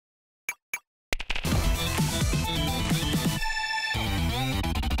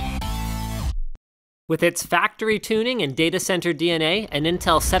With its factory tuning and data center DNA, an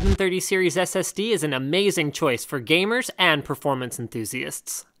Intel 730 series SSD is an amazing choice for gamers and performance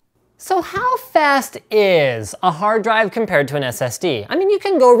enthusiasts. So how fast is a hard drive compared to an SSD? I mean, you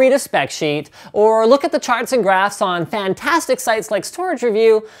can go read a spec sheet or look at the charts and graphs on fantastic sites like Storage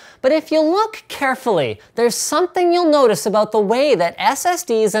Review, but if you look carefully, there's something you'll notice about the way that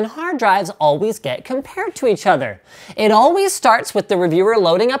SSDs and hard drives always get compared to each other. It always starts with the reviewer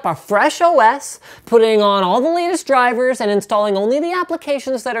loading up a fresh OS, putting on all the latest drivers, and installing only the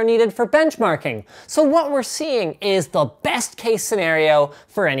applications that are needed for benchmarking. So what we're seeing is the best case scenario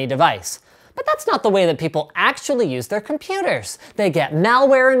for any device. But that's not the way that people actually use their computers. They get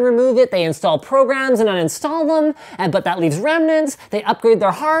malware and remove it, they install programs and uninstall them, but that leaves remnants, they upgrade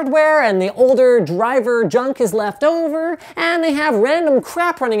their hardware and the older driver junk is left over, and they have random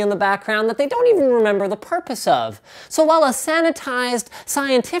crap running in the background that they don't even remember the purpose of. So while a sanitized,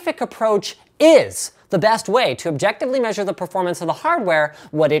 scientific approach is the best way to objectively measure the performance of the hardware,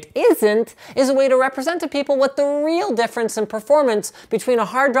 what it isn't is a way to represent to people what the real difference in performance between a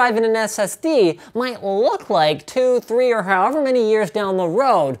hard drive and an SSD might look like 2, 3, or however many years down the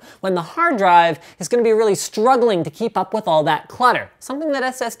road when the hard drive is going to be really struggling to keep up with all that clutter, something that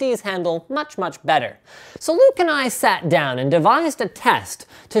SSDs handle much, much better. So Luke and I sat down and devised a test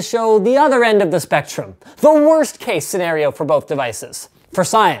to show the other end of the spectrum, the worst case scenario for both devices, for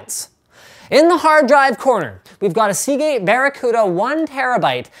science. In the hard drive corner, we've got a Seagate Barracuda 1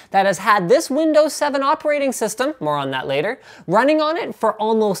 terabyte that has had this Windows 7 operating system, more on that later, running on it for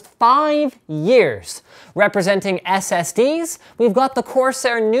almost 5 years. Representing SSDs, we've got the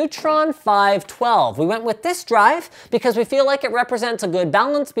Corsair Neutron 512. We went with this drive because we feel like it represents a good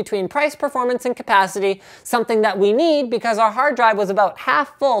balance between price, performance, and capacity, something that we need because our hard drive was about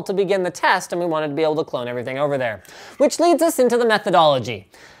half full to begin the test and we wanted to be able to clone everything over there. Which leads us into the methodology.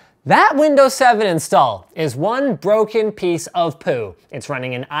 That Windows 7 install is one broken piece of poo. It's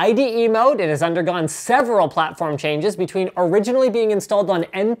running in IDE mode. It has undergone several platform changes between originally being installed on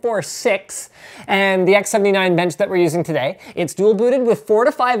N4 6 and the X79 bench that we're using today. It's dual booted with 4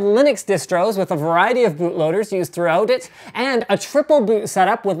 to 5 Linux distros with a variety of bootloaders used throughout it, and a triple boot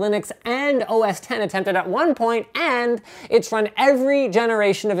setup with Linux and OS X attempted at one point, and it's run every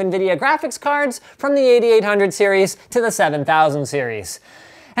generation of NVIDIA graphics cards from the 8800 series to the 7000 series.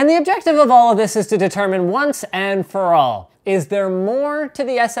 And the objective of all of this is to determine once and for all, is there more to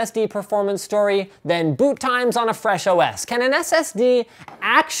the SSD performance story than boot times on a fresh OS? Can an SSD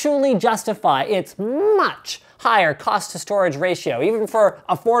actually justify its much higher cost to storage ratio, even for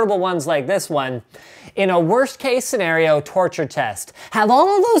affordable ones like this one, in a worst case scenario torture test? Have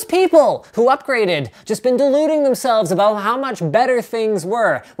all of those people who upgraded just been deluding themselves about how much better things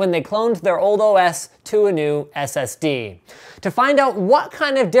were when they cloned their old OS to a new SSD? To find out what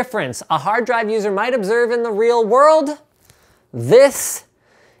kind of difference a hard drive user might observe in the real world, this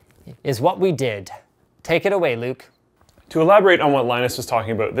is what we did. Take it away, Luke. To elaborate on what Linus was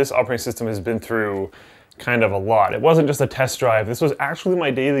talking about, this operating system has been through kind of a lot. It wasn't just a test drive. This was actually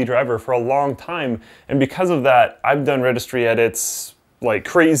my daily driver for a long time. And because of that, I've done registry edits like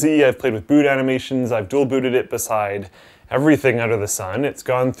crazy. I've played with boot animations. I've dual booted it beside everything under the sun. It's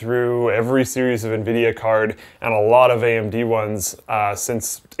gone through every series of NVIDIA card and a lot of AMD ones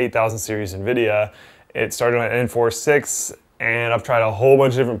since 8000 series NVIDIA. It started on N4 6, and I've tried a whole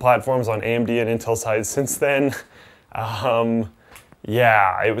bunch of different platforms on AMD and Intel sides since then.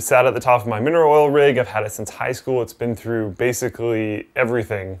 Yeah, it was sat at the top of my mineral oil rig. I've had it since high school. It's been through basically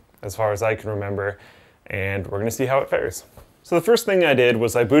everything as far as I can remember, and we're gonna see how it fares. So the first thing I did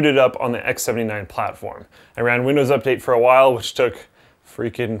was I booted up on the X79 platform. I ran Windows Update for a while, which took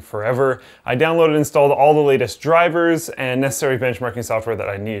freaking forever. I downloaded and installed all the latest drivers and necessary benchmarking software that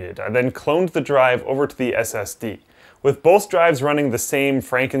I needed. I then cloned the drive over to the SSD. With both drives running the same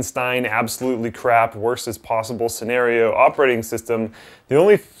Frankenstein, absolutely crap, worst as possible scenario operating system, the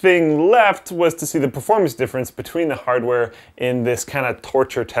only thing left was to see the performance difference between the hardware in this kind of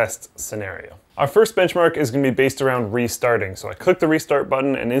torture test scenario. Our first benchmark is going to be based around restarting. So I click the restart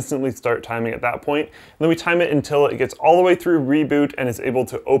button and instantly start timing at that point. And then we time it until it gets all the way through reboot and is able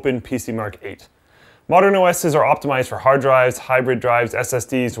to open PCMark 8. Modern OSs are optimized for hard drives, hybrid drives,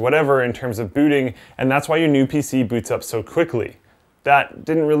 SSDs, whatever in terms of booting, and that's why your new PC boots up so quickly. That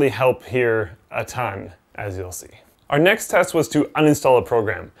didn't really help here a ton, as you'll see. Our next test was to uninstall a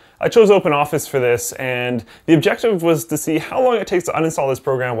program. I chose OpenOffice for this, and the objective was to see how long it takes to uninstall this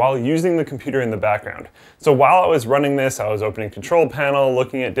program while using the computer in the background. So while I was running this, I was opening Control Panel,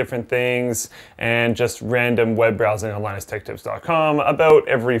 looking at different things, and just random web browsing on LinusTechTips.com. About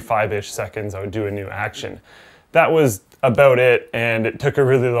every 5-ish seconds, I would do a new action. That was about it, and it took a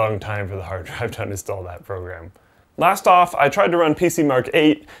really long time for the hard drive to uninstall that program. Last off, I tried to run PC Mark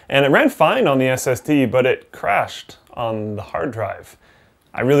 8, and it ran fine on the SSD, but it crashed on the hard drive.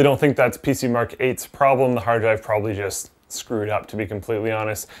 I really don't think that's PC Mark 8's problem. The hard drive probably just screwed up, to be completely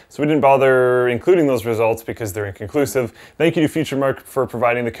honest. So we didn't bother including those results because they're inconclusive. Thank you to FutureMark for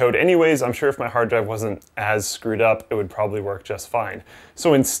providing the code anyways. I'm sure if my hard drive wasn't as screwed up, it would probably work just fine.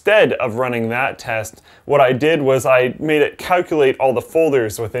 So instead of running that test, what I did was I made it calculate all the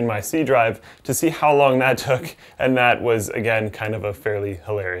folders within my C drive to see how long that took, and that was, again, kind of a fairly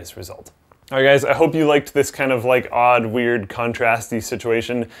hilarious result. Alright guys, I hope you liked this kind of like odd, weird, contrasty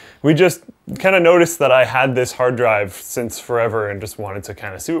situation. We just kind of noticed that I had this hard drive since forever and just wanted to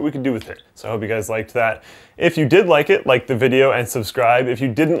kind of see what we could do with it. So I hope you guys liked that. If you did like it, like the video and subscribe. If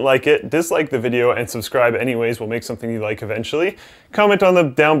you didn't like it, dislike the video and subscribe anyways. We'll make something you like eventually. Comment on the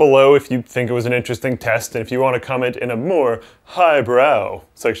down below if you think it was an interesting test, and if you want to comment in a more highbrow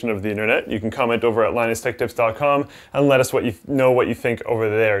section of the internet, you can comment over at linustechtips.com and let us know what you think over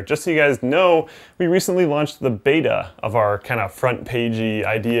there. Just so you guys know, we recently launched the beta of our kind of front pagey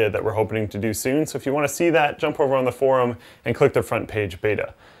idea that we're hoping to do soon. So if you want to see that, jump over on the forum and click the front page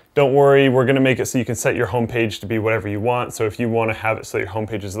beta. Don't worry, we're going to make it so you can set your homepage to be whatever you want. So if you want to have it so your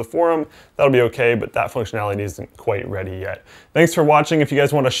homepage is the forum, that'll be okay, but that functionality isn't quite ready yet. Thanks for watching. If you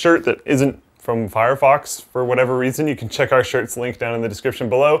guys want a shirt that isn't from Firefox for whatever reason, you can check our shirts link down in the description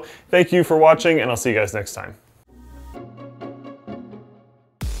below. Thank you for watching, and I'll see you guys next time.